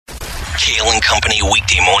Kale and Company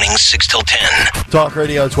weekday mornings 6 till 10. Talk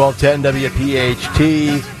Radio 1210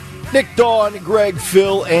 WPHT. Nick, Dawn, Greg,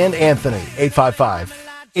 Phil, and Anthony.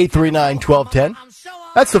 855-839-1210.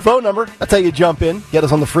 That's the phone number. That's how you jump in. Get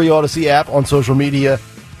us on the free Odyssey app, on social media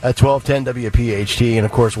at 1210 WPHT, and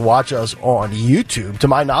of course watch us on YouTube. To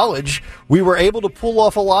my knowledge, we were able to pull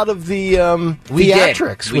off a lot of the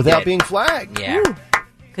theatrics without being flagged. Yeah. Ooh,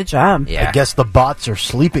 good job. Yeah. I guess the bots are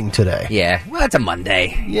sleeping today. Yeah. Well, it's a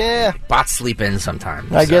Monday. Yeah. Bots sleep in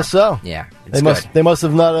sometimes. I guess so. Yeah. They must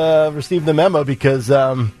have not received the memo because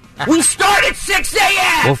we start at 6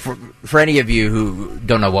 a.m. Well, for any of you who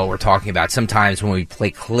don't know what we're talking about, sometimes when we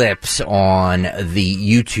play clips on the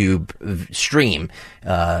YouTube stream,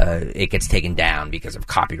 it gets taken down because of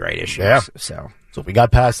copyright issues. Yeah. So we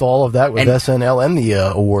got past all of that with SNL and the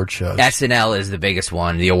award shows. SNL is the biggest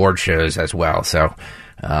one, the award shows as well. So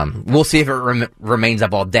we'll see if it remains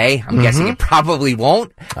up all day. I'm guessing it probably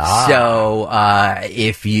won't. So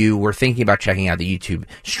if you were thinking about checking out the YouTube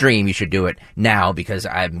stream, you should do it now because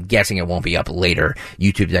I'm guessing it won't be up later.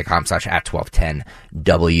 YouTube.com/@1210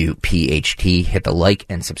 WPHT. Hit the like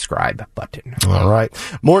and subscribe button. All right.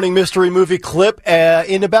 Morning mystery movie clip.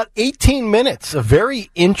 In about 18 minutes, a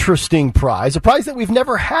very interesting prize. A prize that we've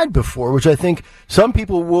never had before, which I think some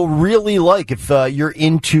people will really like if you're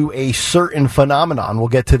into a certain phenomenon.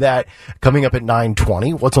 We'll get to that coming up at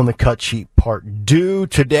 9:20. What's on the cut sheet part due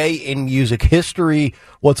today in music history?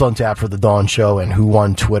 What's on tap for the Dawn Show and who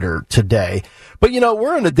won Twitter today? But,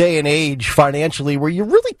 we're in a day and age financially where you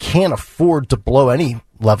really can't afford to blow any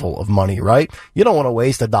level of money, right? You don't want to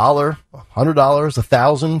waste $1, $100,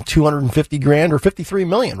 $1,000, $250,000, or $53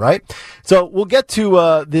 million, right? So we'll get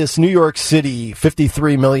to this New York City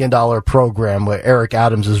 $53 million program where Eric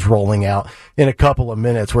Adams is rolling out in a couple of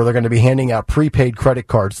minutes, where they're going to be handing out prepaid credit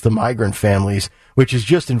cards to migrant families, which is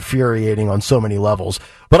just infuriating on so many levels.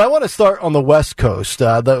 But I want to start on the West Coast,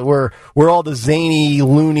 where all the zany,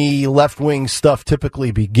 loony, left-wing stuff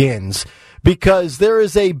typically begins, because there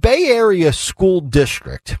is a Bay Area school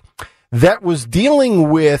district that was dealing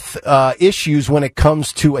with issues when it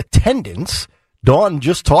comes to attendance. Dawn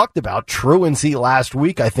just talked about truancy last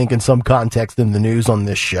week, I think, in some context in the news on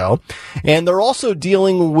this show. And they're also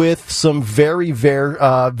dealing with some very,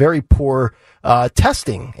 very poor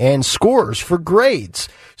testing and scores for grades.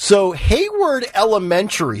 So Hayward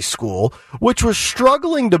Elementary School, which was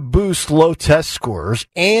struggling to boost low test scores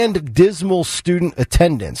and dismal student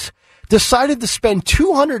attendance, decided to spend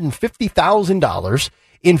 $250,000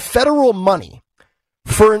 in federal money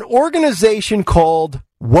for an organization called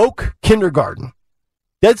Woke Kindergarten.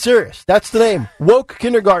 Dead serious. That's the name. Woke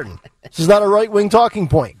Kindergarten. This is not a right-wing talking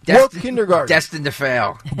point. Woke Kindergarten. Destined to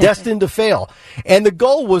fail. Destined to fail. And the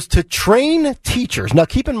goal was to train teachers. Now,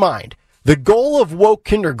 keep in mind, the goal of Woke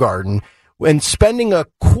Kindergarten, when spending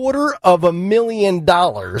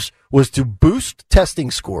 $250,000, was to boost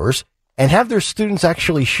testing scores and have their students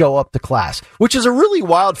actually show up to class, which is a really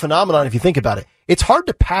wild phenomenon if you think about it. It's hard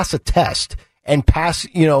to pass a test and pass,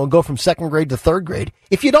 and go from second grade to third grade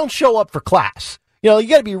if you don't show up for class. You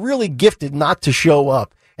got to be really gifted not to show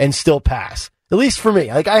up and still pass. At least for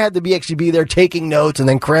me. Like, I had to actually be there taking notes and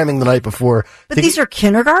then cramming the night before. But these are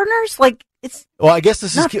kindergartners? It's well, I guess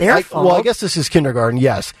this not their fault. I guess this is kindergarten,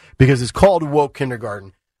 yes, because it's called Woke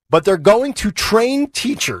Kindergarten. But they're going to train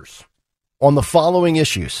teachers on the following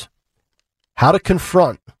issues: how to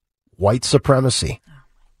confront white supremacy,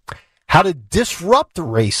 how to disrupt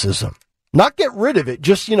racism, not get rid of it,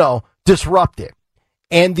 just, disrupt it,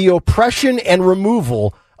 and the oppression and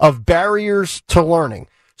removal of barriers to learning.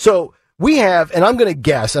 So we have, and I'm going to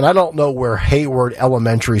guess, and I don't know where Hayward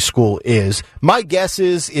Elementary School is. My guess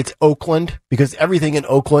is it's Oakland, because everything in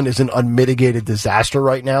Oakland is an unmitigated disaster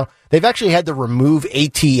right now. They've actually had to remove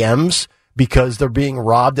ATMs because they're being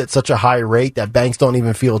robbed at such a high rate that banks don't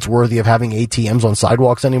even feel it's worthy of having ATMs on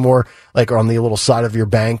sidewalks anymore, like on the little side of your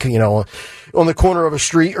bank, on the corner of a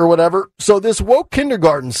street or whatever. So this Woke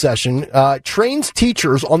Kindergarten session trains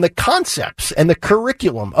teachers on the concepts and the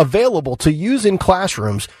curriculum available to use in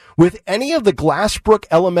classrooms with any of the Glassbrook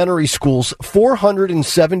Elementary School's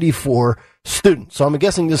 474 students. So I'm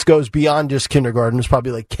guessing this goes beyond just kindergarten. It's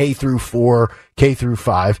probably like K through 4, K through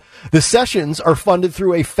 5. The sessions are funded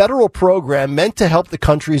through a federal program meant to help the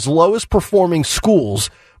country's lowest performing schools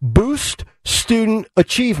boost student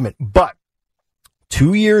achievement. But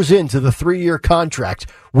 2 years into the 3-year contract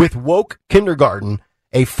with Woke Kindergarten,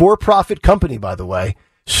 a for-profit company, by the way,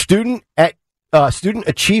 student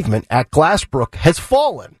achievement at Glassbrook has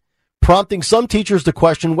fallen, prompting some teachers to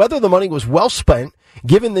question whether the money was well spent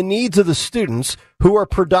given the needs of the students who are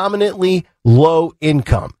predominantly low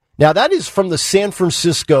income. Now, that is from the San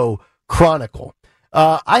Francisco Chronicle.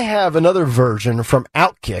 I have another version from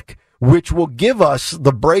Outkick, which will give us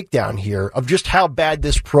the breakdown here of just how bad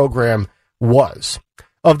this program was.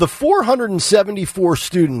 Of the 474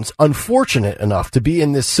 students unfortunate enough to be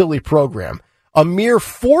in this silly program, a mere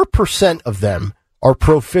 4% of them are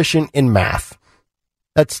proficient in math.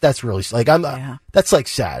 That's really that's like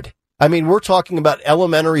sad. I mean, we're talking about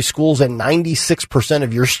elementary schools and 96%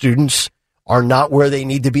 of your students are not where they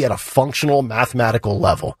need to be at a functional mathematical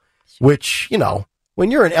level, which, you know,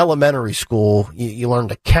 when you're in elementary school, you learn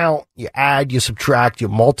to count, you add, you subtract, you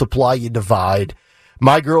multiply, you divide.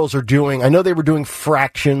 My girls are I know they were doing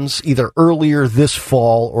fractions either earlier this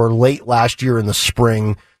fall or late last year in the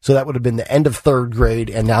spring. So that would have been the end of third grade,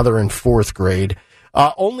 and now they're in fourth grade.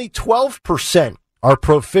 Only 12% are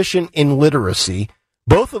proficient in literacy.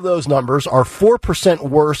 Both of those numbers are 4%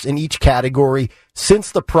 worse in each category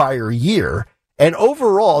since the prior year. And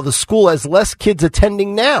overall, the school has less kids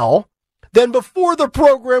attending now than before the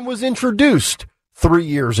program was introduced 3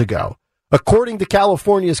 years ago. According to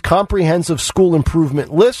California's comprehensive school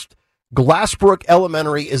improvement list, Glassbrook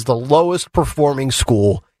Elementary is the lowest performing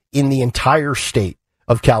school in the entire state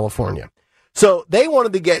of California. So they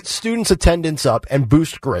wanted to get students' attendance up and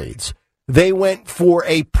boost grades. They went for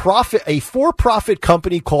a for-profit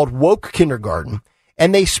company called Woke Kindergarten,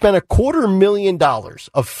 and they spent $250,000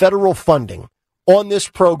 of federal funding on this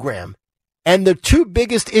program. And the two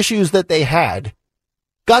biggest issues that they had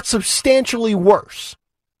got substantially worse.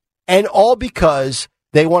 And all because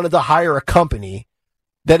they wanted to hire a company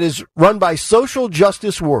that is run by social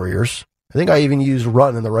justice warriors. I think I even used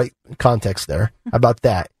run in the right context there. How about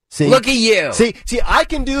that? See, look at you. See, I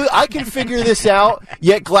can figure this out,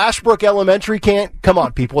 yet Glassbrook Elementary can't. Come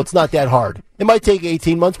on, people. It's not that hard. It might take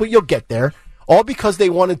 18 months, but you'll get there. All because they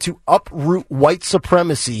wanted to uproot white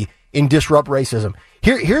supremacy and disrupt racism.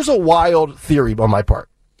 Here's a wild theory on my part.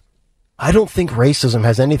 I don't think racism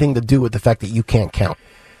has anything to do with the fact that you can't count.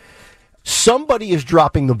 Somebody is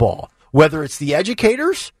dropping the ball, whether it's the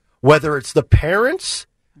educators, whether it's the parents.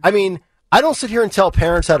 I mean, I don't sit here and tell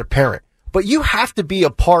parents how to parent, but you have to be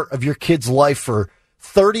a part of your kid's life for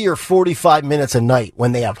 30 or 45 minutes a night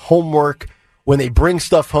when they have homework, when they bring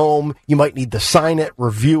stuff home. You might need to sign it,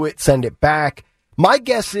 review it, send it back. My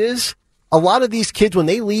guess is a lot of these kids, when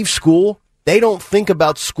they leave school, they don't think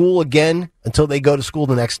about school again until they go to school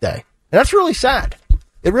the next day. And that's really sad.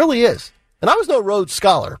 It really is. And I was no Rhodes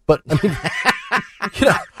Scholar, but I mean,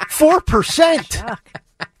 4%.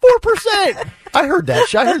 4%. I heard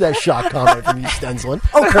that shock comment from you, Stensland.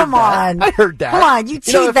 Oh, come on. I heard that. Come on, you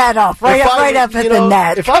teed that off right up at the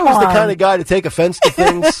net. If I was the kind of guy to take offense to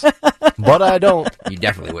things, but I don't. You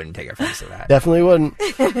definitely wouldn't take offense to that. Definitely wouldn't.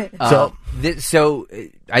 So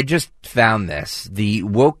I just found this. The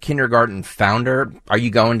Woke Kindergarten founder. Are you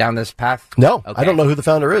going down this path? No, okay. I don't know who the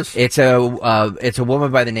founder is. It's a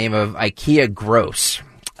woman by the name of Ikea Gross.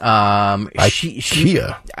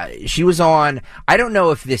 She was on, I don't know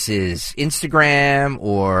if this is Instagram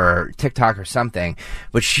or TikTok or something,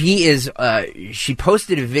 but she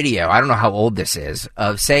posted a video, I don't know how old this is,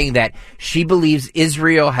 of saying that she believes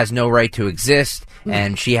Israel has no right to exist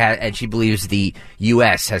and she believes the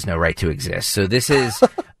US has no right to exist. So this is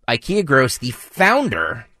Ikea Gross, the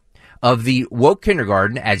founder of the Woke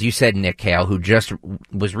Kindergarten, as you said, Nick Kale, who just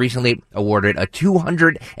was recently awarded a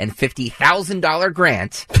 $250,000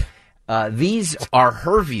 grant. These are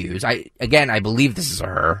her views. I believe this is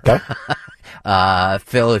her. Okay.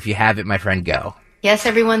 Phil, if you have it, my friend, go. Yes,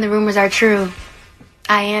 everyone, the rumors are true.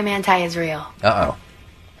 I am anti-Israel. Uh-oh.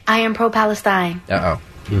 I am pro-Palestine. Uh-oh.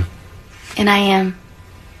 And I am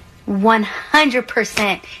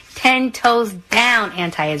 100% 10 toes down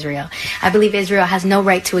anti-Israel. I believe Israel has no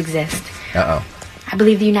right to exist. Uh-oh. I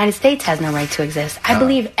believe the United States has no right to exist. I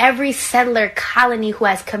believe every settler colony who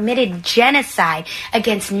has committed genocide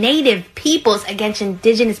against native peoples, against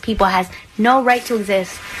indigenous people, has no right to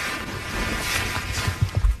exist.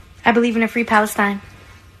 I believe in a free Palestine,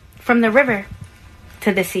 from the river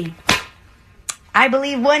to the sea. I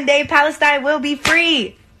believe one day Palestine will be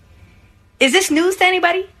free. Is this news to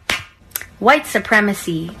anybody? White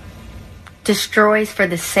supremacy destroys for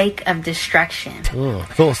the sake of destruction.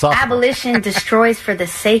 Philosophical. Abolition destroys for the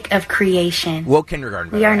sake of creation. Woke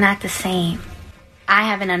Kindergarten. We are not the same. I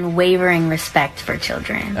have an unwavering respect for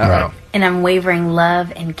children. Uh-oh. An unwavering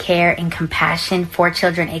love and care and compassion for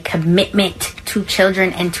children. A commitment to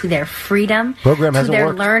children and to their freedom. Program hasn't to their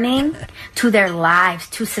worked. learning, to their lives,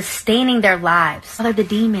 to sustaining their lives. Y'all are the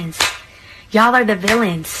demons. Y'all are the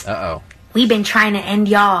villains. Uh-oh. We've been trying to end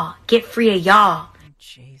y'all. Get free of y'all.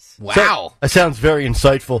 Wow. That sounds very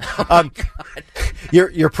insightful.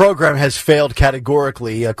 Your program has failed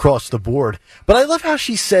categorically across the board. But I love how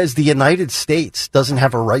she says the United States doesn't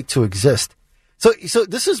have a right to exist. So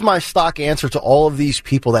this is my stock answer to all of these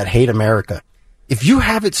people that hate America. If you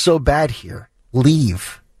have it so bad here,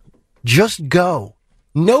 leave. Just go.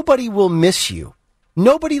 Nobody will miss you.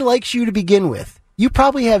 Nobody likes you to begin with. You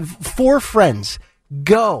probably have 4 friends.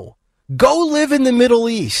 Go. Go live in the Middle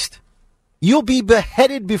East. You'll be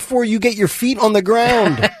beheaded before you get your feet on the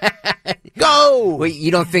ground. Go! Wait, you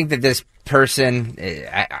don't think that this person,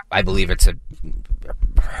 I believe it's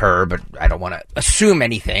her, but I don't want to assume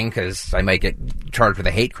anything because I might get charged with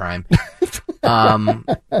a hate crime.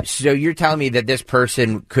 So you're telling me that this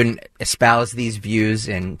person couldn't espouse these views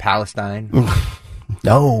in Palestine?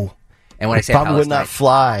 No. And when I say probably Palestine, would not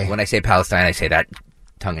fly. When I say Palestine, I say that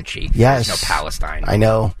tongue in cheek. Yes. There's no Palestine. I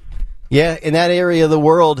know. Yeah, in that area of the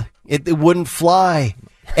world, it wouldn't fly.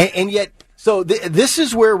 And yet, so this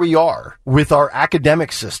is where we are with our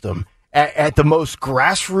academic system at the most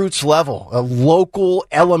grassroots level, a local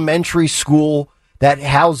elementary school that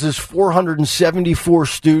houses 474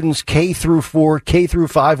 students, K through 4, K through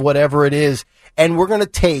 5, whatever it is. And we're going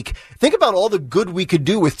to think about all the good we could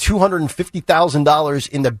do with $250,000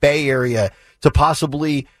 in the Bay Area to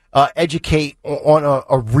possibly educate on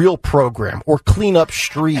a real program or clean up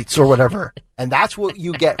streets or whatever. And that's what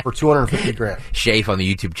you get for $250,000. Shafe on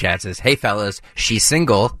the YouTube chat says, "Hey fellas, she's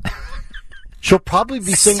single." She'll probably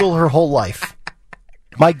be single her whole life.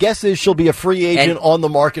 My guess is she'll be a free agent on the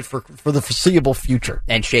market for the foreseeable future.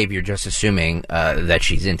 And Shafe, you're just assuming that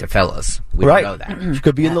she's into fellas. We right. don't know that. She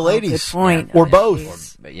could be in the ladies. Good point. Or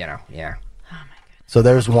both. But, yeah. So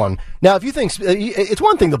there's one. Now, if you think it's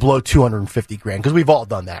one thing to blow $250,000 because we've all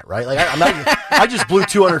done that, right? Like I just blew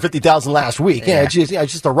 $250,000 last week. Yeah,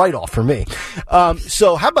 it's just a write-off for me.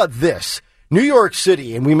 So how about this? New York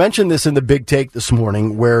City, and we mentioned this in the Big Take this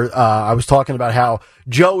morning, where I was talking about how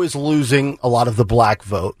Joe is losing a lot of the black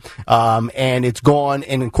vote, and it's gone.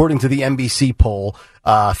 And according to the NBC poll,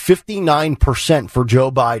 59% for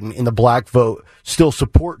Joe Biden in the black vote still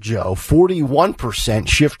support Joe, 41%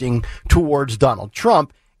 shifting towards Donald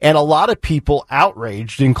Trump. And a lot of people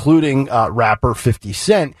outraged, including rapper 50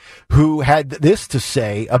 Cent, who had this to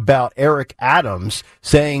say about Eric Adams,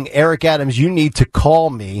 saying, "Eric Adams, you need to call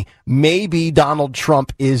me. Maybe Donald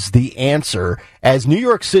Trump is the answer," as New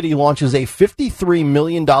York City launches a $53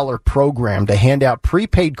 million program to hand out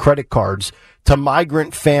prepaid credit cards to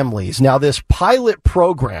migrant families. Now, this pilot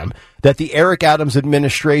program that the Eric Adams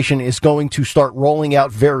administration is going to start rolling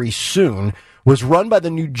out very soon was run by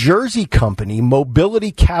the New Jersey company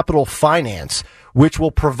Mobility Capital Finance, which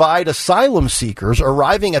will provide asylum seekers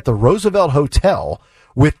arriving at the Roosevelt Hotel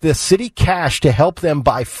with the city cash to help them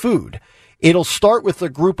buy food. It'll start with a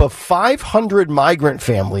group of 500 migrant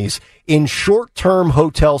families in short-term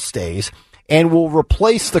hotel stays and will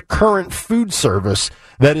replace the current food service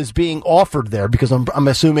that is being offered there, because I'm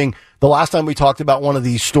assuming the last time we talked about one of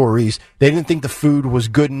these stories, they didn't think the food was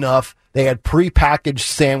good enough. They had prepackaged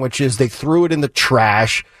sandwiches. They threw it in the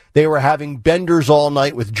trash. They were having benders all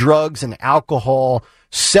night with drugs and alcohol,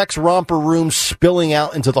 sex romper rooms spilling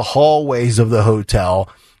out into the hallways of the hotel.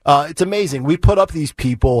 It's amazing. We put up these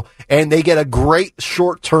people, and they get a great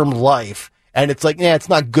short-term life. And it's like, it's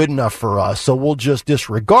not good enough for us, so we'll just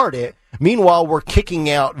disregard it. Meanwhile, we're kicking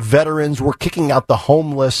out veterans. We're kicking out the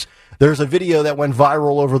homeless. There's a video that went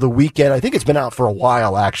viral over the weekend. I think it's been out for a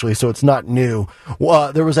while, actually, so it's not new.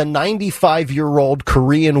 There was a 95-year-old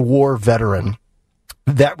Korean War veteran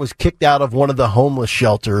that was kicked out of one of the homeless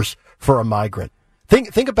shelters for a migrant.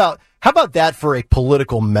 Think about, how about that for a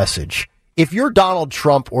political message? If you're Donald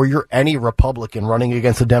Trump or you're any Republican running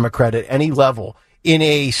against a Democrat at any level in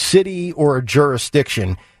a city or a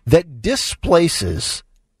jurisdiction that displaces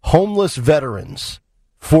homeless veterans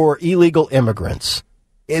for illegal immigrants,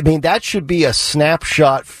 I mean, that should be a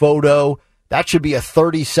snapshot photo. That should be a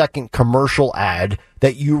 30-second commercial ad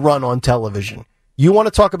that you run on television. You want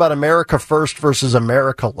to talk about America first versus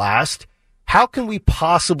America last? How can we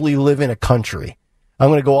possibly live in a country? I'm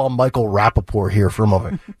going to go all Michael Rappaport here for a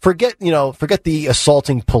moment. Forget the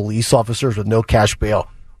assaulting police officers with no cash bail.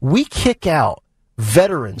 We kick out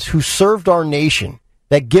veterans who served our nation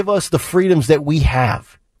that give us the freedoms that we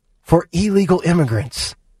have for illegal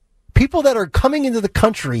immigrants. People that are coming into the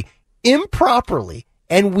country improperly,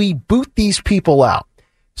 and we boot these people out.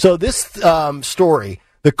 So this story,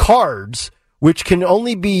 the cards, which can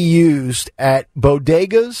only be used at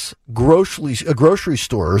bodegas, grocery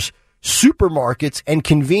stores, supermarkets, and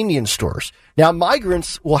convenience stores. Now,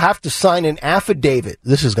 migrants will have to sign an affidavit.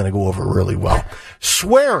 This is going to go over really well.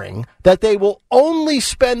 Swearing that they will only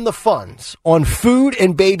spend the funds on food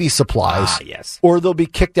and baby supplies, yes, or they'll be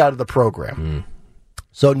kicked out of the program.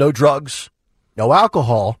 So no drugs, no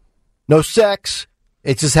alcohol, no sex.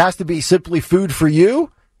 It just has to be simply food for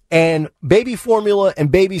you and baby formula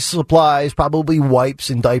and baby supplies, probably wipes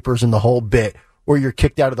and diapers and the whole bit, or you're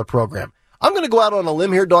kicked out of the program. I'm going to go out on a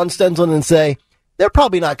limb here, Dawn Stensland, and say they're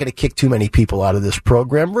probably not going to kick too many people out of this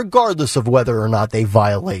program, regardless of whether or not they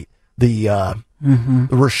violate the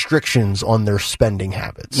restrictions on their spending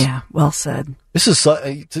habits. Yeah, well said. This is,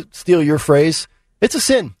 to steal your phrase, it's a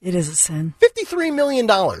sin. It is a sin. $53 million.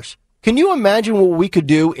 Can you imagine what we could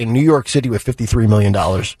do in New York City with $53 million?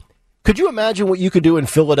 Could you imagine what you could do in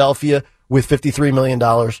Philadelphia with $53 million?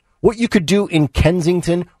 What you could do in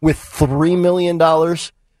Kensington with $3 million?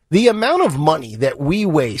 The amount of money that we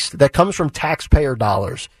waste that comes from taxpayer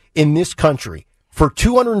dollars in this country for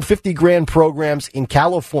 250 grand programs in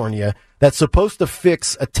California that's supposed to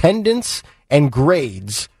fix attendance and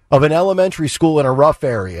grades of an elementary school in a rough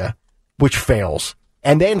area, which fails.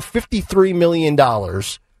 And then $53 million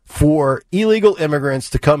for illegal immigrants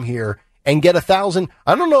to come here and get 1,000.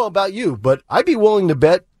 I don't know about you, but I'd be willing to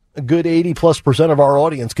bet a good 80+% of our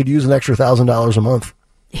audience could use an extra $1,000 a month.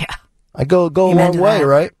 Yeah. I go a long way,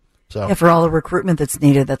 right? So yeah, for all the recruitment that's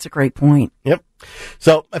needed, that's a great point. Yep.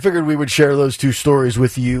 So I figured we would share those two stories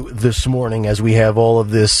with you this morning as we have all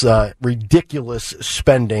of this ridiculous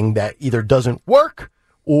spending that either doesn't work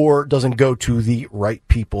or doesn't go to the right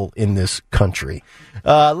people in this country.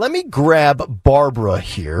 Let me grab Barbara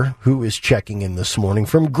here, who is checking in this morning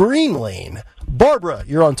from Green Lane. Barbara,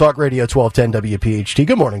 you're on Talk Radio 1210 WPHT.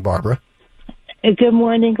 Good morning, Barbara. Good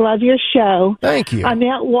morning. Love your show. Thank you. I'm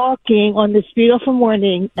out walking on this beautiful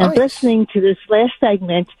morning, and listening to this last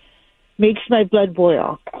segment makes my blood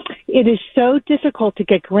boil. It is so difficult to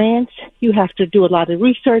get grants. You have to do a lot of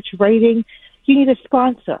research, writing. You need a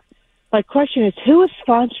sponsor. My question is, who is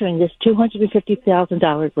sponsoring this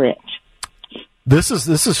 $250,000 grant? This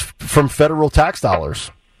is from federal tax dollars.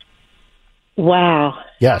 Wow.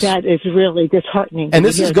 Yes. That is really disheartening. And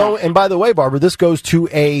this is going, and by the way, Barbara, this goes to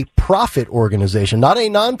a profit organization, not a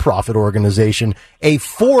nonprofit organization, a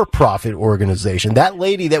for-profit organization. That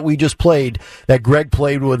lady that we just played, that Greg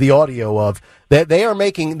played with the audio of, that they are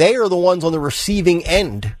the ones on the receiving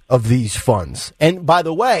end of these funds. And by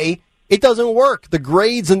the way, it doesn't work. The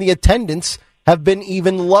grades and the attendance have been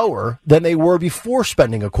even lower than they were before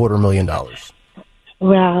spending $250,000.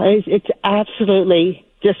 Well, it's absolutely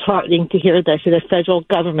disheartening to hear this. The federal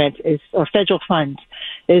government or federal funds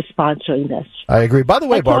is sponsoring this. I agree. By the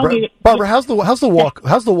way, Barbara, how's the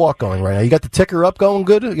walk going right now? You got the ticker up going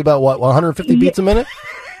good? About 150 beats a minute?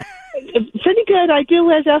 Pretty good. I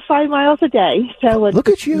do about 5 miles a day. So look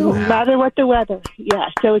at you. No matter what the weather. Yeah.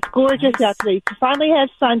 So it's gorgeous out today. Finally had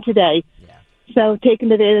sun today. So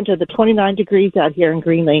taking advantage of the 29 degrees out here in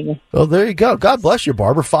Green Lane. Well, there you go. God bless you,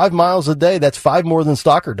 Barbara. 5 miles a day. That's 5 more than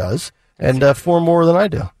Stalker does, and 4 more than I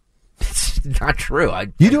do. It's not true. How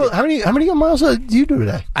many miles do you do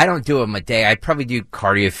today? I don't do them a day. I probably do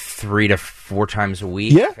cardio 3 to 4 times a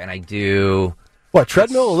week. Yeah. And I do... What,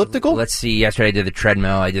 treadmill, elliptical? Let's see. Yesterday I did the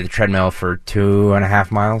treadmill. I did the treadmill for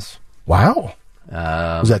 2.5 miles. Wow.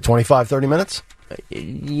 Was that 25, 30 minutes?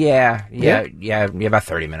 Yeah, about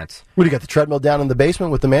 30 minutes. What, do you got the treadmill down in the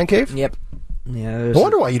basement with the man cave? Yep. Yeah. I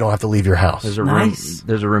wonder why you don't have to leave your house. There's a room.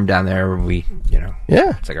 There's a room down there where we, Yeah.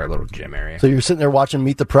 It's like our little gym area. So you're sitting there watching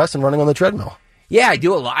Meet the Press and running on the treadmill. Yeah, I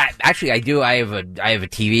do a lot. Actually, I do. I have a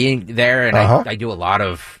TV there, and I do a lot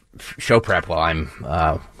of show prep while I'm,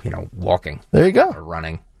 walking. There you go. Or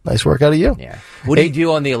running. Nice work out of you. Yeah. What do you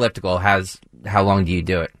do on the elliptical? How long do you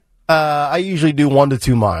do it? I usually do 1 to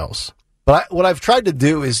 2 miles. But what I've tried to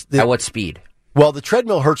do is... At what speed? Well, the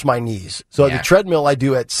treadmill hurts my knees. So the treadmill I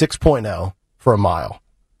do at 6.0 for a mile.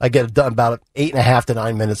 I get it done about 8.5 to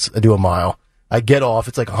 9 minutes. I do a mile. I get off.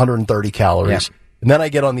 It's like 130 calories. Yeah. And then I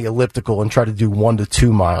get on the elliptical and try to do 1 to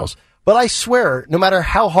 2 miles. But I swear, no matter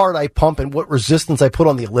how hard I pump and what resistance I put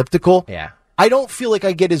on the elliptical, I don't feel like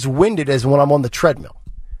I get as winded as when I'm on the treadmill.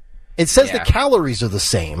 It says the calories are the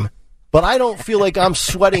same, but I don't feel like I'm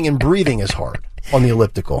sweating and breathing as hard on the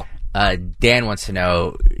elliptical. Dan wants to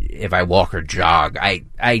know if I walk or jog.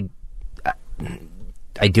 I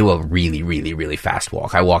do a really, really, really fast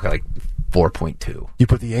walk. I walk at like 4.2. You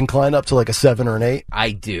put the incline up to like a 7 or an 8?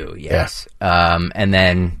 I do, yes. Yeah. And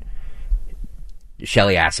then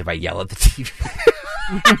Shelly asks if I yell at the TV.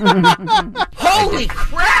 Holy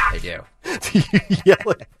crap! I do. Do you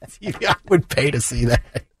yell at the TV? I would pay to see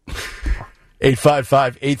that.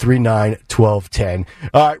 855-839-1210.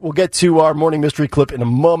 All right, we'll get to our morning mystery clip in a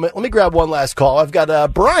moment. Let me grab one last call. I've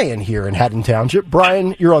got Brian here in Haddon Township.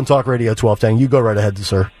 Brian, you're on Talk Radio 1210. You go right ahead,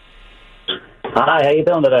 sir. Hi, how you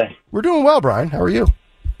doing today? We're doing well, Brian. How are you?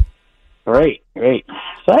 Great.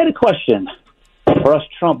 So I had a question for us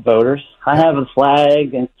Trump voters. I have the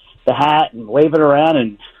flag and the hat and wave it around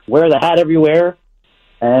and wear the hat everywhere.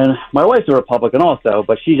 And my wife's a Republican also,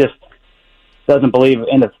 but she just doesn't believe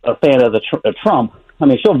in a fan of Trump. I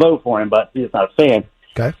mean, she'll vote for him, but she's not a fan.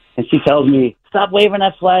 Okay. And she tells me, stop waving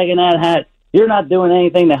that flag and that hat. You're not doing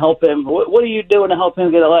anything to help him. What are you doing to help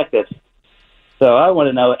him get elected? So I want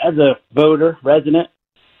to know, as a voter, resident,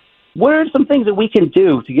 what are some things that we can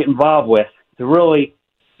do to get involved with, to really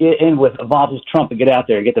get involved with Trump and get out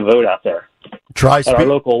there and get the vote out there at our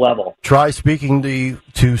local level? Try speaking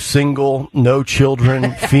to single, no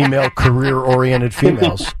children, female, career-oriented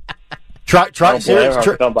females.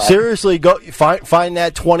 Seriously, go find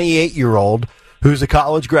that 28-year-old who's a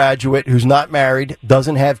college graduate, who's not married,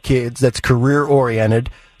 doesn't have kids, that's career-oriented,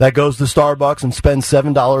 that goes to Starbucks and spends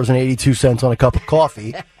 $7.82 on a cup of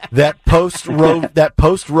coffee, that post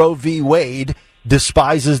Roe v. Wade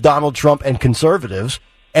despises Donald Trump and conservatives,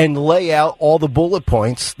 and lay out all the bullet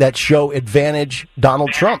points that show advantage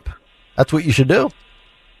Donald Trump. That's what you should do.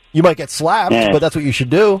 You might get slapped, but that's what you should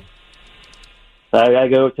do. I got to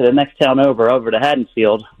go to the next town over to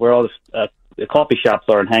Haddonfield, where all the coffee shops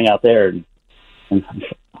are, and hang out there and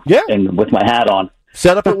with my hat on.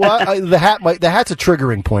 Set up the hat. The hat's a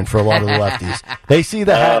triggering point for a lot of the lefties. They see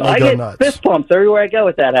the hat and they go nuts. I get fist pumps everywhere I go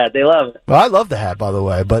with that hat. They love it. Well, I love the hat, by the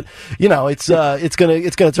way, but it's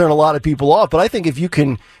gonna turn a lot of people off. But I think if you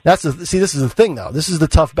can, this is the thing though. This is the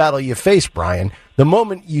tough battle you face, Brian. The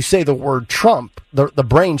moment you say the word Trump, the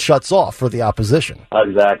brain shuts off for the opposition.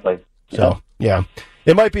 Exactly. So yeah,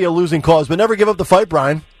 it might be a losing cause, but never give up the fight,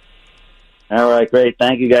 Brian. All right, great.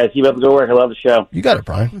 Thank you, guys. Keep up the good work. I love the show. You got it,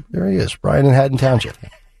 Brian. There he is, Brian in Haddon Township. He's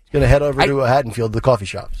going to head over to Haddonfield, the coffee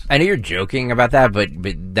shops. I know you're joking about that, but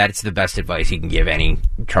that's the best advice you can give any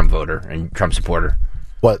Trump voter and Trump supporter.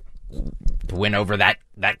 What? To win over that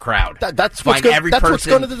crowd. That's what's going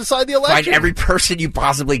to decide the election. Find every person you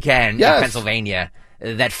possibly can in Pennsylvania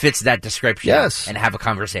that fits that description, and have a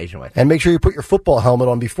conversation with. And make sure you put your football helmet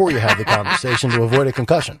on before you have the conversation to avoid a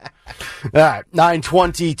concussion. All right,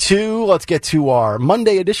 9:22. Let's get to our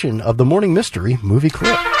Monday edition of the Morning Mystery Movie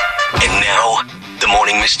Clip. And now, the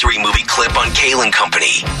Morning Mystery Movie Clip on Kale &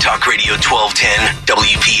 Company. Talk Radio 1210,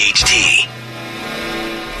 WPHT.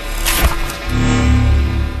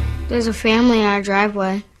 There's a family in our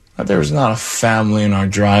driveway. There's not a family in our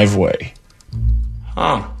driveway.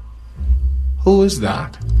 Huh. Who is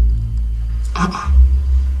that?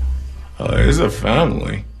 There's a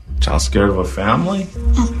family. Y'all scared of a family?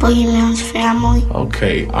 Boogeyman's family.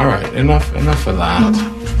 Okay, all right. Enough of that.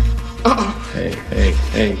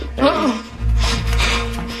 Hey.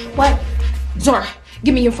 What? Zora,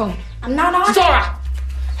 give me your phone. I'm not on Zora!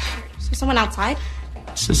 Is there someone outside?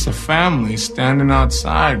 It's just a family standing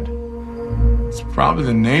outside. It's probably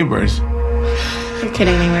the neighbors. You're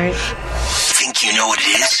kidding me, right? Think you know what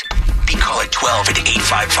it is? Call at 12 at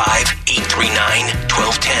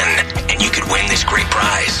 855-839-1210, and you could win this great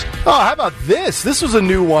prize. Oh, how about this? This was a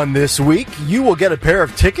new one this week. You will get a pair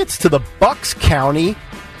of tickets to the Bucks County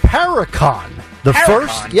Paracon. The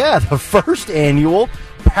first annual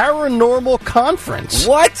paranormal conference.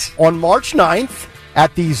 What? On March 9th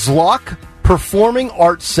at the Zlock Performing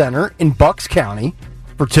Arts Center in Bucks County.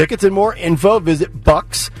 For tickets and more info, visit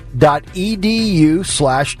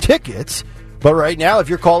bucks.edu/tickets. But right now, if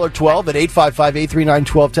you're caller 12 at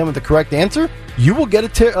 855-839-1210 with the correct answer, you will get a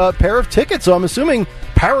pair of tickets. So I'm assuming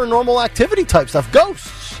paranormal activity type stuff.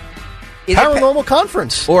 Ghosts. Paranormal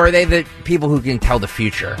conference. Or are they the people who can tell the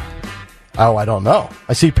future? Oh, I don't know.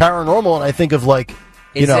 I see paranormal and I think of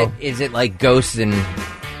Is it like ghosts and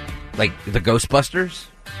like the Ghostbusters?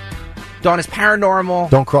 Dawn, is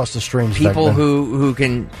paranormal. Don't cross the streams. People who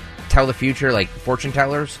can tell the future, like fortune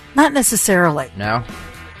tellers? Not necessarily. No?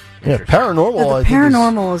 Yeah, paranormal. The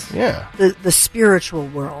paranormal is the spiritual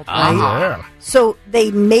world, right? Yeah. So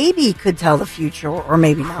they maybe could tell the future, or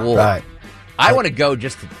maybe not. Cool. Right. I want to go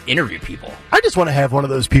just to interview people. I just want to have one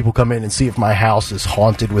of those people come in and see if my house is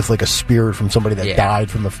haunted with like a spirit from somebody that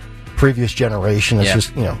died from the previous generation. That's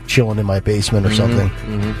just chilling in my basement or something.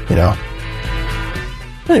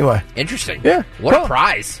 Anyway, interesting. Yeah. What a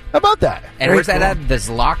prize! How about that? And where's that at? The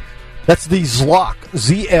Zlock. That's the Zlock,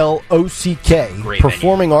 Z-L-O-C-K,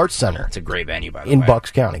 Performing Arts Center. It's a great venue, by the way. In Bucks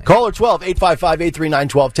County. Caller 12,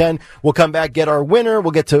 855-839-1210. We'll come back, get our winner. We'll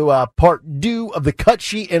get to part 2 of the cut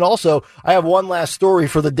sheet. And also, I have one last story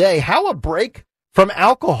for the day. How a break from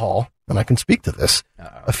alcohol and I can speak to this,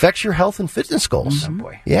 affects your health and fitness goals. Oh,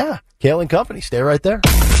 boy. Yeah. Kale and Company. Stay right there.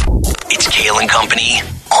 It's Kale and Company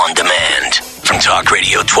on demand from Talk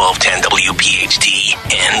Radio 1210 WPHT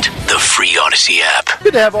and the free Odyssey app.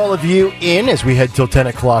 Good to have all of you in as we head till 10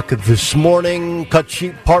 o'clock this morning. Cut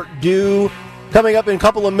Sheet Part Due. Coming up in a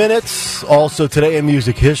couple of minutes. Also today in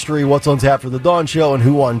music history, what's on tap for the Dawn Show and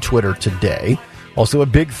who on Twitter today. Also a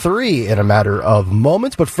big three in a matter of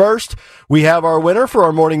moments. But first, we have our winner for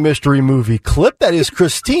our morning mystery movie clip. That is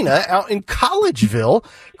Christina out in Collegeville.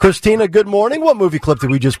 Christina, good morning. What movie clip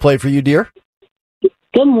did we just play for you, dear?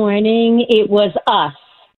 Good morning. It was Us.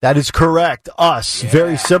 That is correct. Us. Yeah.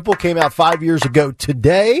 Very simple. Came out 5 years ago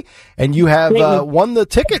today. And you have won the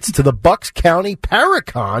tickets to the Bucks County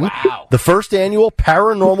Paracon, the first annual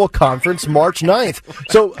paranormal conference, March 9th.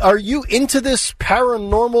 So are you into this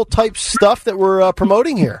paranormal type stuff that we're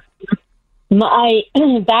promoting here?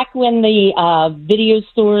 Back when the video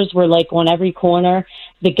stores were like on every corner,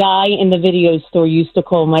 the guy in the video store used to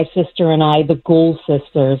call my sister and I the Ghoul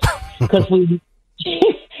Sisters because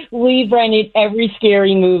we've rented every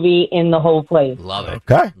scary movie in the whole place. Love it.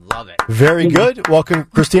 Okay. Love it. Very good. Welcome,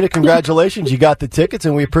 Christina. Congratulations. You got the tickets,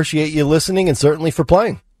 and we appreciate you listening and certainly for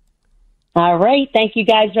playing. All right. Thank you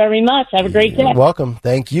guys very much. Have a great day. You're welcome.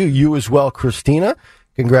 Thank you. You as well, Christina.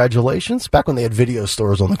 Congratulations. Back when they had video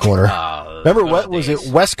stores on the corner. Remember, what was it?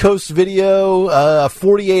 West Coast Video,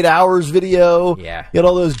 48 Hours Video. Yeah. You had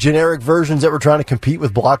all those generic versions that were trying to compete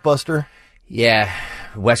with Blockbuster. Yeah.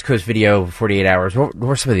 West Coast Video, 48 Hours. What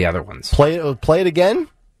were some of the other ones? Play It Again?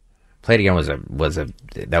 Play It Again was a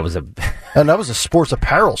and that was a sports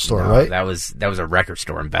apparel store, right? That was a record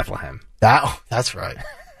store in Bethlehem. That's right.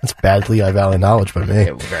 That's bad Lehigh Valley knowledge by me.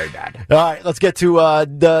 It was very bad. All right, let's get to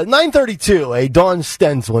the 9:32. A Dawn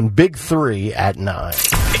Stenslin Big Three at 9.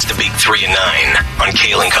 It's the Big 3 at 9 on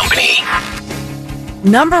Kale and Company.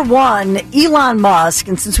 Number one, Elon Musk.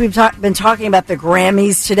 And since we've been talking about the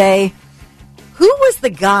Grammys today, who was the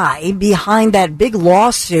guy behind that big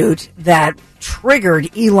lawsuit that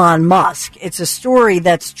triggered Elon Musk? It's a story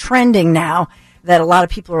that's trending now that a lot of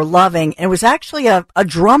people are loving. And it was actually a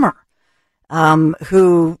drummer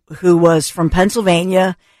who was from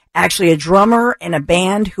Pennsylvania, actually a drummer in a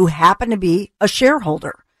band who happened to be a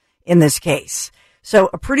shareholder in this case. So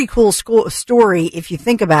a pretty cool story if you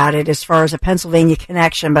think about it as far as a Pennsylvania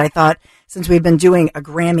connection. But I thought since we've been doing a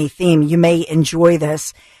Grammy theme, you may enjoy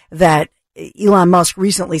this, that Elon Musk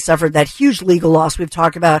recently suffered that huge legal loss we've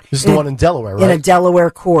talked about. This is the one in Delaware, right? In a Delaware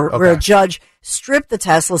court, okay, where a judge stripped the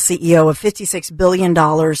Tesla CEO of $56 billion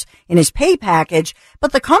in his pay package,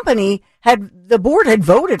 but the board had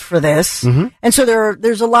voted for this. Mm-hmm. And so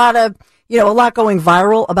there's a lot going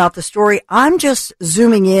viral about the story. I'm just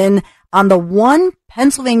zooming in on the one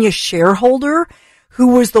Pennsylvania shareholder who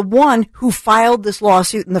was the one who filed this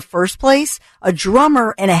lawsuit in the first place, a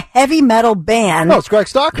drummer in a heavy metal band. Oh, it's Greg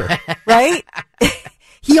Stalker. Right?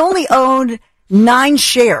 He only owned 9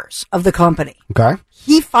 shares of the company. Okay.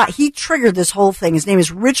 He triggered this whole thing. His name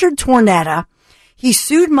is Richard Tornetta. He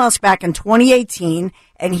sued Musk back in 2018,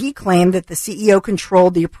 and he claimed that the CEO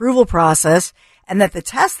controlled the approval process and that the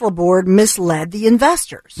Tesla board misled the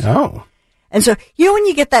investors. Oh. And so, when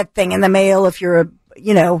you get that thing in the mail, if you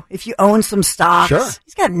own some stocks, sure,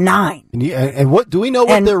 he's got 9. And what do we know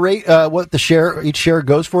what the rate, what each share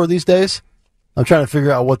goes for these days? I'm trying to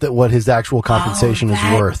figure out what his actual compensation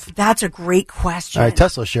is worth. That's a great question. All right,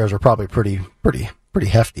 Tesla shares are probably pretty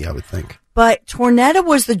hefty, I would think. But Tornetta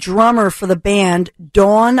was the drummer for the band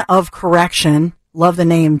Dawn of Correction. Love the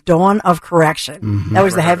name, Dawn of Correction. Mm-hmm. That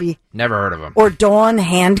was Never heard of him. Or Dawn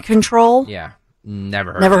Hand Control. Yeah.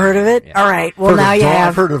 Never heard of it? Yeah. All right. Well, now you have.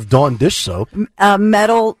 I've heard of Dawn dish soap.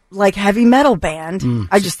 Metal, like heavy metal band.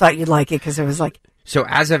 I just thought you'd like it because it was like. So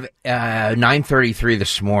as of 9:33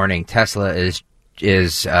 this morning, Tesla is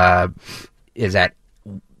at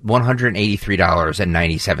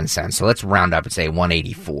 $183.97. So let's round up and say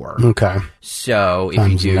 184. Okay. So if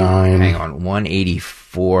times you do, 9. hang on,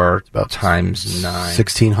 184 about times 9,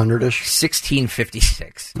 1600-ish,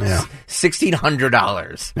 1656. Yeah,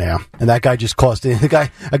 $1,600. Yeah, and that guy just cost a guy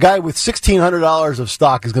with $1,600 of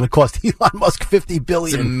stock is going to cost Elon Musk $50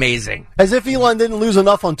 billion. It's amazing. As if Elon didn't lose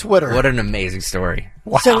enough on Twitter. What an amazing story.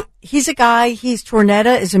 Wow. So he's a guy.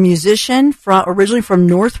 Tornetta is a musician originally from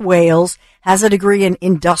North Wales. Has a degree in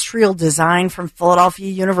industrial design from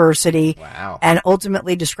Philadelphia University. Wow. And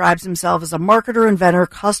ultimately describes himself as a marketer, inventor,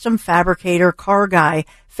 custom fabricator, car guy,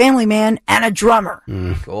 family man, and a drummer.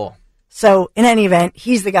 Cool. So in any event,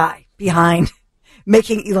 he's the guy behind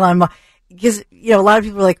making Elon Musk. Because, a lot of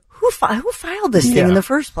people are like, who filed this thing in the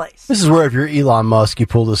first place? This is where if you're Elon Musk, you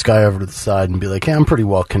pull this guy over to the side and be like, hey, I'm pretty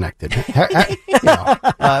well connected.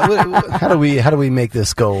 How do we make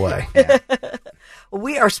this go away? Well,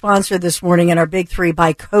 we are sponsored this morning in our Big Three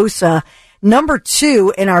by KOSA. Number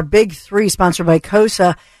 2 in our Big Three, sponsored by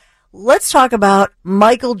KOSA. Let's talk about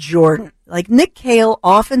Michael Jordan. Like Nick Cale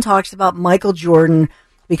often talks about Michael Jordan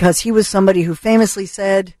because he was somebody who famously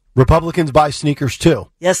said, Republicans buy sneakers too.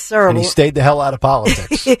 Yes, sir. And he stayed the hell out of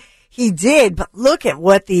politics. He did, but look at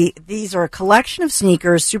what these are a collection of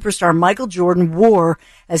sneakers superstar Michael Jordan wore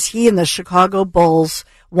as he and the Chicago Bulls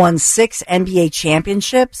won 6 NBA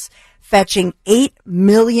championships, fetching $8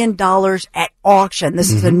 million at auction.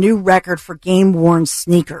 This is a new record for game-worn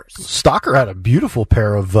sneakers. Stalker had a beautiful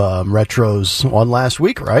pair of retros on last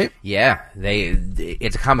week, right? Yeah,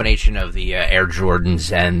 it's a combination of the Air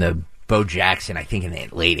Jordans and the Bo Jackson, I think in the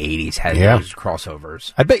late 80s, had those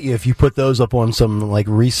crossovers. I bet you if you put those up on some like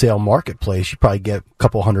resale marketplace, you probably get a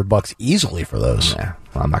couple $100 easily for those. Yeah,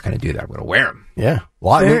 well, I'm not going to do that. I'm going to wear them. Yeah.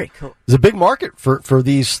 Well, Very cool. There's a big market for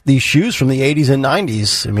these shoes from the 80s and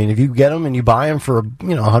 90s. I mean, if you get them and you buy them for,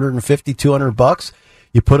 $150, $200,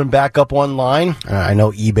 you put them back up online. I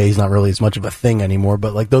know eBay's not really as much of a thing anymore,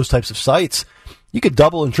 but like those types of sites, you could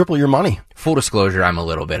double and triple your money. Full disclosure, I'm a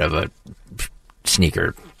little bit of a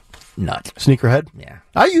sneaker nut. Sneakerhead? Yeah.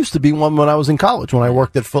 I used to be one when I was in college, when I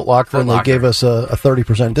worked at Foot Locker, and they gave us a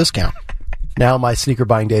 30% discount. Now my sneaker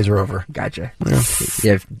buying days are over. Gotcha. Yeah. You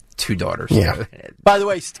have 2 daughters. Yeah. So. By the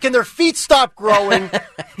way, can their feet stop growing?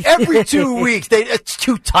 Every 2 weeks, it's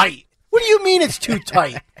too tight. What do you mean it's too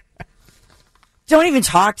tight? Don't even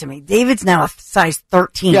talk to me. David's now a size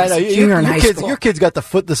 13. Yeah, I know. Junior in high school. Your kid's got the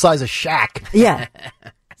foot the size of Shaq. Yeah.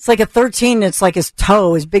 It's like a 13. It's like his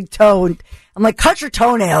big toe. And I'm like, cut your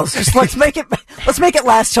toenails. Just let's make it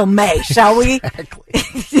last till May, shall we?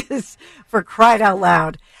 Exactly. For crying out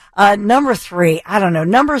loud. Number 3. I don't know.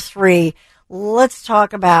 Number 3. Let's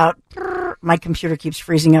talk about. My computer keeps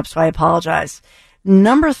freezing up, so I apologize.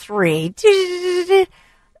 Number 3.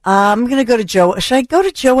 I'm going to go to Joe. Should I go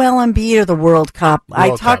to Joel Embiid or the World Cup?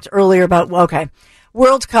 I talked earlier about,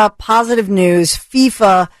 World Cup, positive news,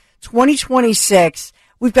 FIFA 2026.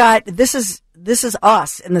 We've got, this is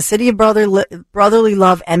us in the City of Brotherly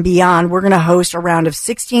Love and beyond. We're going to host a round of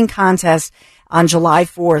 16 contests on July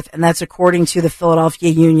 4th, and that's according to the Philadelphia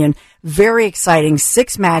Union. Very exciting.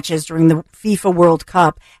 6 matches during the FIFA World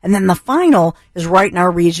Cup, and then the final is right in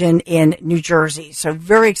our region in New Jersey. So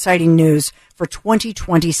very exciting news for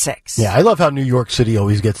 2026. Yeah, I love how New York City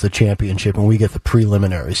always gets the championship and we get the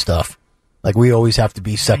preliminary stuff. Like, we always have to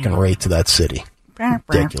be second rate to that city.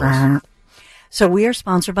 Ridiculous. So we are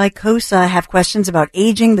sponsored by KOSA. Have questions about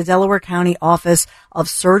aging? The Delaware County Office of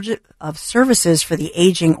Services for the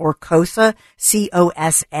Aging, or KOSA,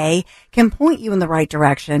 COSA, can point you in the right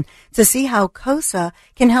direction. To see how KOSA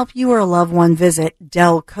can help you or a loved one, visit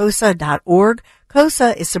delcosa.org.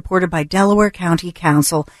 KOSA is supported by Delaware County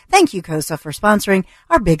Council. Thank you, KOSA, for sponsoring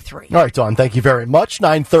our Big Three. All right, Dawn, thank you very much.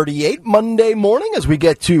 9:38 Monday morning as we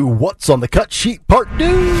get to What's on the Cut Sheet Part 2.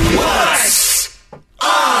 What's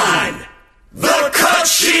on the Cut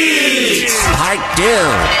Sheet? Part 2.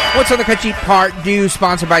 What's on the Cut Sheet Part 2,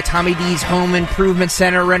 sponsored by Tommy D's Home Improvement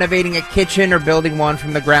Center. Renovating a kitchen or building one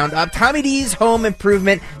from the ground up, Tommy D's Home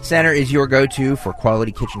Improvement Center is your go-to for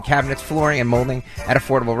quality kitchen cabinets, flooring, and molding at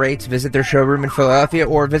affordable rates. Visit their showroom in Philadelphia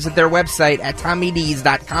or visit their website at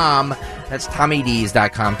TommyD's.com. That's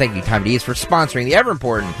TommyD's.com. Thank you, Tommy D's, for sponsoring the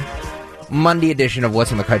ever-important Monday edition of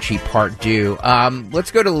What's on the Cut Sheet Part 2.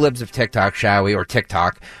 Let's go to the libs of TikTok, shall we? Or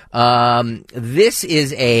TikTok. This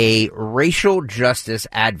is a racial justice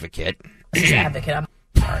advocate. I'm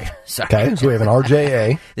sorry. Okay, so we have an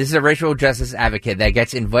RJA. This is a racial justice advocate that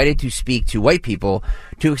gets invited to speak to white people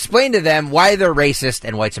to explain to them why they're racist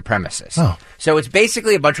and white supremacists. Oh. So it's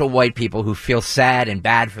basically a bunch of white people who feel sad and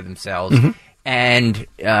bad for themselves. Mm-hmm. And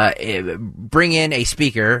bring in a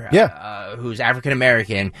speaker who's African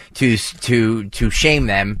American to shame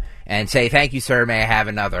them and say, "Thank you, sir. May I have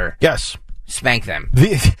another?" Yes. Spank them.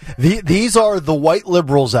 These are the white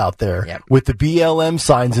liberals out there with the BLM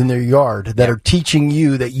signs in their yard that are teaching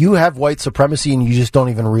you that you have white supremacy and you just don't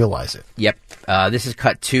even realize it. Yep. This is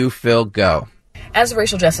cut 2. Phil, go. As a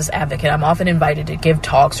racial justice advocate, I'm often invited to give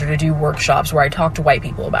talks or to do workshops where I talk to white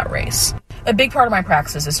people about race. A big part of my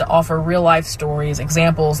practice is to offer real-life stories,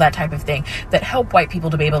 examples, that type of thing, that help white people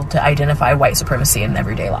to be able to identify white supremacy in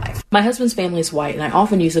everyday life. My husband's family is white, and I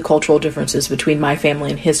often use the cultural differences between my family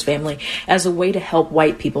and his family as a way to help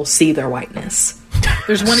white people see their whiteness.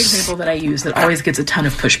 There's one example that I use that always gets a ton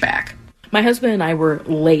of pushback. My husband and I were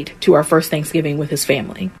late to our first Thanksgiving with his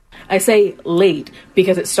family. I say late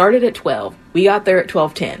because it started at 12. We got there at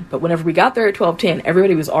 12:10. But whenever we got there at 12:10,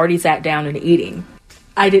 everybody was already sat down and eating.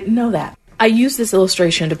 I didn't know that. I use this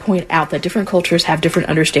illustration to point out that different cultures have different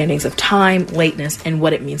understandings of time, lateness, and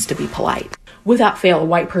what it means to be polite. Without fail, a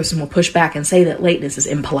white person will push back and say that lateness is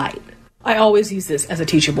impolite. I always use this as a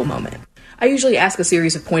teachable moment. I usually ask a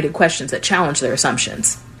series of pointed questions that challenge their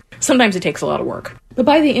assumptions. Sometimes it takes a lot of work, but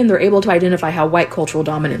by the end they're able to identify how white cultural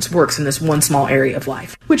dominance works in this one small area of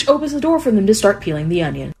life, which opens the door for them to start peeling the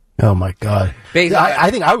onion. Oh my God.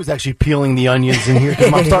 I think I was actually peeling the onions in here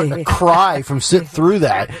because I'm starting to cry from sitting through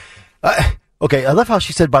that. Okay, I love how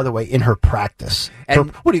she said, by the way, in her practice.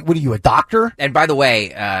 What are you, a doctor? And by the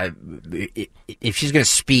way, if she's going to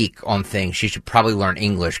speak on things, she should probably learn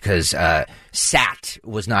English because "sat"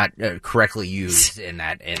 was not correctly used in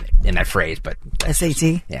that phrase. But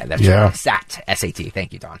SAT. Yeah, that's right. SAT. SAT.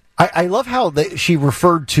 Thank you, Don. I love how she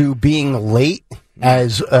referred to being late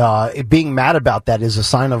as being mad about that is a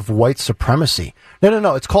sign of white supremacy.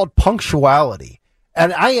 No. It's called punctuality.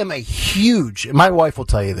 And I am a huge. My wife will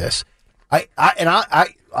tell you this.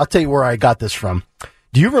 I'll tell you where I got this from.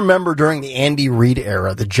 Do you remember during the Andy Reid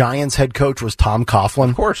era, the Giants head coach was Tom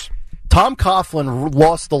Coughlin? Of course. Tom Coughlin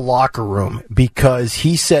lost the locker room because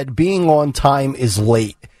he said being on time is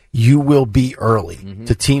late. You will be early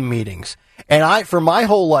to team meetings. And for my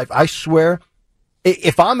whole life, I swear,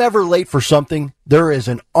 if I'm ever late for something, there is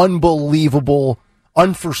an unbelievable,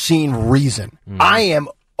 unforeseen reason. I am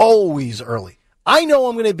always early. I know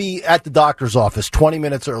I'm going to be at the doctor's office 20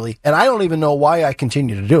 minutes early, and I don't even know why I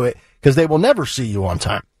continue to do it, because they will never see you on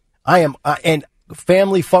time. I am, and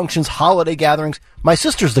family functions, holiday gatherings, my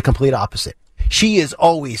sister's the complete opposite. She is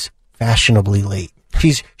always fashionably late.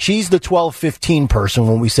 She's the 12:15 person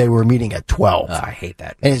when we say we're meeting at 12. I hate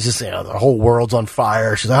that. And it's just, the whole world's on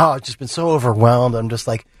fire. She's like, I've just been so overwhelmed. I'm just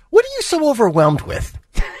like, what are you so overwhelmed with?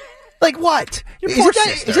 Like what?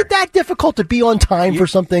 Is it that difficult to be on time for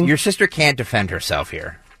something? Your sister can't defend herself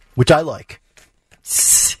here. Which I like.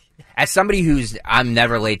 As somebody I'm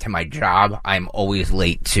never late to my job, I'm always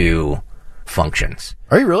late to functions.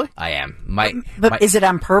 Are you really? I am. But is it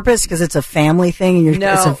on purpose because it's a family thing and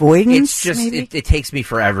it's avoidance? It's just it takes me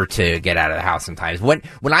forever to get out of the house sometimes. When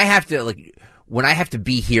I have to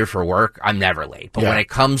be here for work, I'm never late. But when it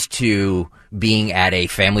comes to being at a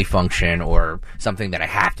family function or something that I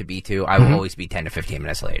have to be to, I will always be 10 to 15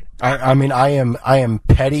 minutes late. I mean, I am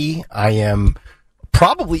petty. I am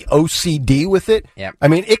probably OCD with it. Yep. I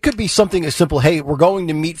mean, it could be something as simple, hey, we're going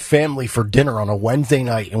to meet family for dinner on a Wednesday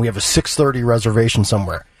night, and we have a 6:30 reservation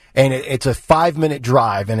somewhere. And it's a 5-minute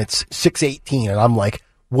drive, and it's 6:18, and I'm like,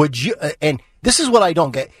 would you... and this is what I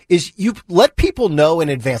don't get, is you let people know in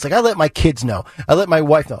advance. Like, I let my kids know. I let my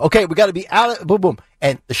wife know. Okay, we got to be out. Boom, boom.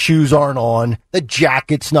 And the shoes aren't on. The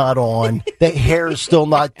jacket's not on. The hair's still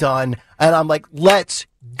not done. And I'm like, let's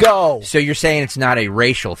go. So you're saying it's not a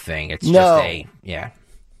racial thing. It's just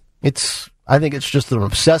I think it's just an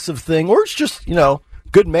obsessive thing, or it's just,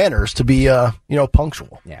 good manners to be,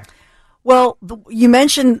 punctual. Yeah. Well, you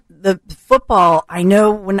mentioned the football. I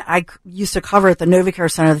know when I used to cover at the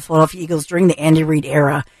NovaCare Center, the Philadelphia Eagles during the Andy Reid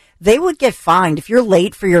era, they would get fined if you're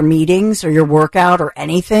late for your meetings or your workout or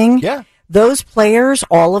anything. Yeah. Those players,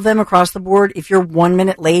 all of them across the board, if you're 1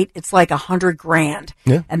 minute late, it's like $100,000.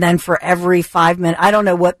 Yeah. And then for every 5 minutes, I don't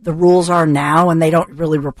know what the rules are now, and they don't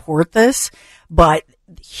really report this, but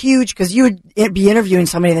huge, because you would be interviewing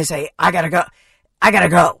somebody and they say, I gotta go.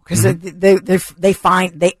 Because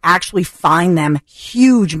they actually fine them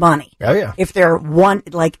huge money. Oh, yeah. If they're a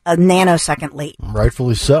nanosecond late.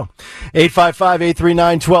 Rightfully so.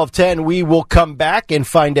 855-839-1210. We will come back and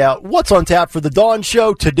find out what's on tap for the Dawn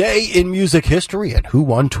Show today in music history and who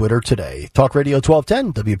won Twitter today. Talk Radio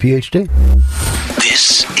 1210, WPHT.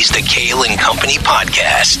 This is the Kale and Company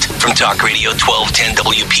podcast from Talk Radio 1210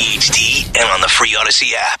 WPHT and on the free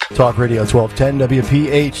Odyssey app. Talk Radio 1210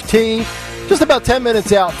 WPHT. Just about 10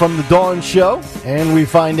 minutes out from the Dawn Show, and we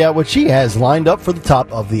find out what she has lined up for the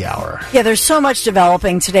top of the hour. Yeah, there's so much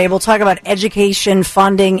developing today. We'll talk about education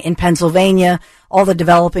funding in Pennsylvania, all the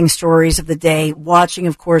developing stories of the day, watching,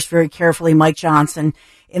 of course, very carefully Mike Johnson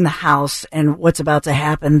in the House and what's about to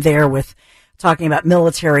happen there with talking about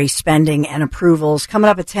military spending and approvals. Coming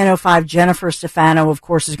up at 10:05, Jennifer Stefano, of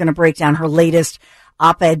course, is going to break down her latest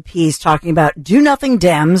op-ed piece talking about do nothing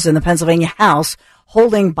Dems in the Pennsylvania House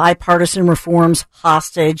holding bipartisan reforms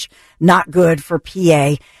hostage, not good for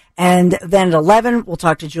PA. And then at 11, we'll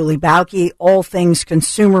talk to Julie Bauke, all things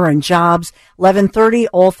consumer and jobs. 11:30,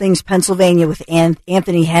 all things Pennsylvania with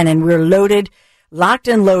Anthony Hennon. We're loaded Locked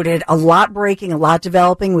and loaded, a lot breaking, a lot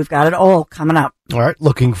developing. We've got it all coming up. All right,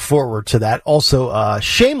 looking forward to that. Also,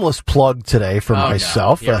 shameless plug today for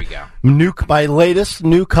myself. No. Here we go. My latest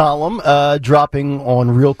new column dropping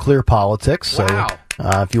on Real Clear Politics. So,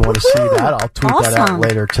 if you want to see that, I'll tweet that out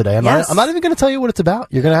later today. I'm not even going to tell you what it's about.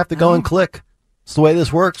 You're going to have to go and click. It's the way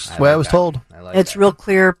this works. It's the way I was told. It's Real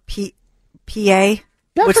Clear PA.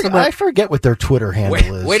 Yeah, I forget what their Twitter handle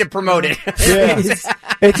is. Way to promote it.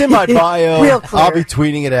 It's in my bio. Real Clear. I'll be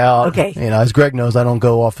tweeting it out. Okay. As Greg knows, I don't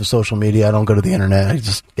go off of social media. I don't go to the internet. I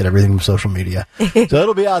just get everything from social media. So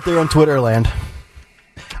it'll be out there on Twitter land.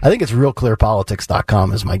 I think it's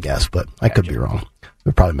realclearpolitics.com is my guess, but I could be wrong.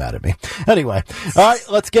 They're probably mad at me. Anyway, all right,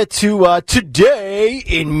 let's get to Today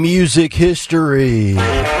in Music History. What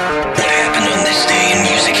happened on this day in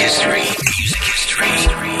music history? Music history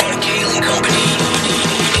on Kale and Company.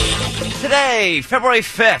 Today, February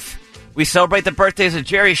 5th, we celebrate the birthdays of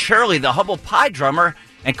Jerry Shirley, the Humble Pie drummer,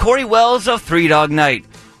 and Corey Wells of Three Dog Night.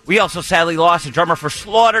 We also sadly lost a drummer for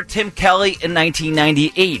Slaughter, Tim Kelly, in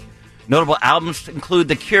 1998. Notable albums include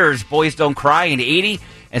The Cure's Boys Don't Cry in 80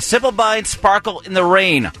 and Simple Minds' Sparkle in the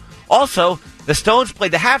Rain. Also, the Stones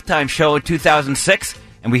played the halftime show in 2006,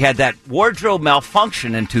 and we had that wardrobe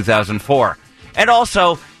malfunction in 2004. And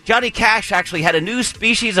also, Johnny Cash actually had a new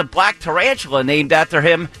species of black tarantula named after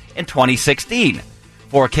him in 2016.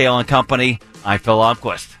 For Kale and Company, I'm Phil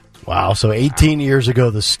Almquist. Wow, so 18 years ago,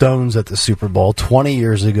 the Stones at the Super Bowl. 20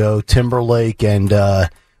 years ago, Timberlake and, what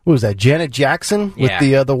was that, Janet Jackson with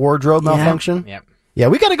the wardrobe malfunction? Yep. Yeah,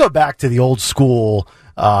 we got to go back to the old school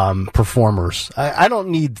performers. I don't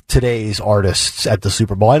need today's artists at the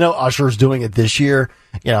Super Bowl. I know Usher's doing it this year.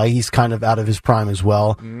 He's kind of out of his prime as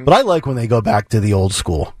well. But I like when they go back to the old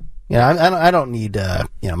school. I don't need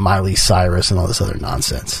Miley Cyrus and all this other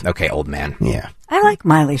nonsense. Okay, old man. Yeah. I like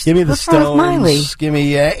Miley. Give me the What's wrong with Miley? Stones. Give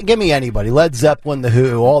me anybody. Led Zeppelin, The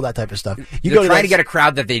Who, all that type of stuff. You're trying to get a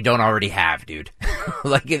crowd that they don't already have, dude.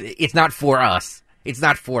 It's not for us. It's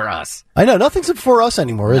not for us. I know. Nothing's for us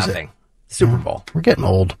anymore, is Nothing. it? Super Bowl. We're getting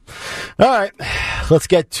old. All right. Let's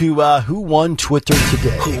get to Who Won Twitter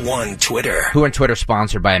today. Who won Twitter? Who Won Twitter,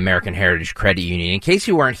 sponsored by American Heritage Credit Union. In case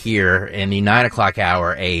you weren't here, in the 9 o'clock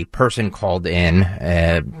hour, a person called in,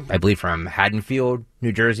 I believe from Haddonfield,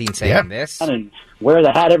 New Jersey, and saying this. And wear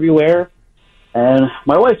the hat everywhere. And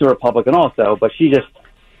my wife's a Republican also, but she just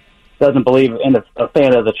doesn't believe in a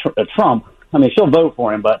fan of Trump. I mean, she'll vote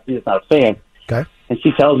for him, but she's not a fan. Okay. And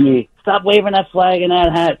she tells me, stop waving that flag and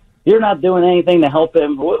that hat. You're not doing anything to help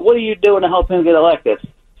him. What are you doing to help him get elected?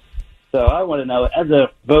 So I want to know, as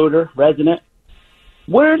a voter, resident,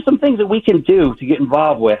 what are some things that we can do to get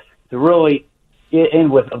involved with, to really get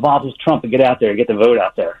involved with Trump and get out there and get the vote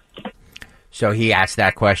out there? So he asked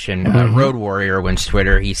that question. Road Warrior wins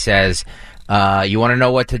Twitter. He says, you want to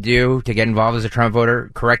know what to do to get involved as a Trump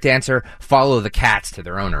voter? Correct answer, follow the cats to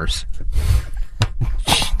their owners.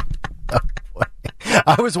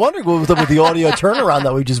 I was wondering what was up with the audio turnaround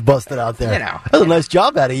that we just busted out there. That was a nice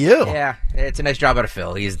job out of you. Yeah, it's a nice job out of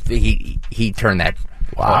Phil. He turned that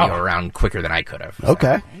audio around quicker than I could have.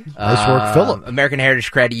 Okay. Nice work, Philip. American Heritage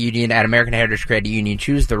Credit Union. At American Heritage Credit Union,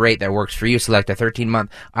 choose the rate that works for you. Select a 13-month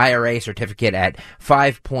IRA certificate at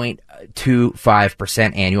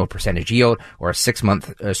 5.25% annual percentage yield, or a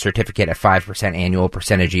 6-month certificate at 5% annual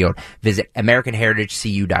percentage yield. Visit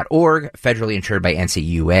AmericanHeritageCU.org. Federally insured by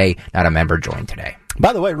NCUA. Not a member. Join today.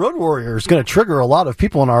 By the way, Road Warrior is going to trigger a lot of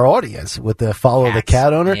people in our audience with the follow the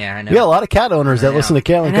cat owner. Yeah, I know. We got a lot of cat owners that listen to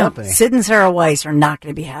Kale and Company. Sid and Sarah Weiss are not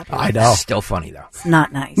going to be happy. I know. Still funny, though. It's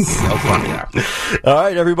not nice. Still funny, though. All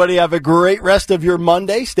right, everybody, have a great rest of your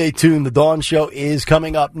Monday. Stay tuned. The Dawn Show is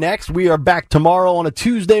coming up next. We are back tomorrow on a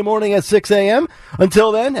Tuesday morning at 6 a.m.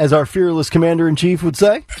 Until then, as our fearless commander-in-chief would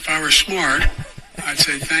say, if I were smart, I'd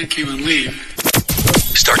say thank you and leave.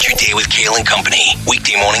 Start your day with Kale and Company.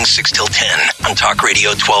 Weekday mornings 6 till 10 on Talk Radio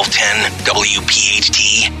 1210,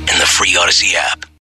 WPHT, and the free Odyssey app.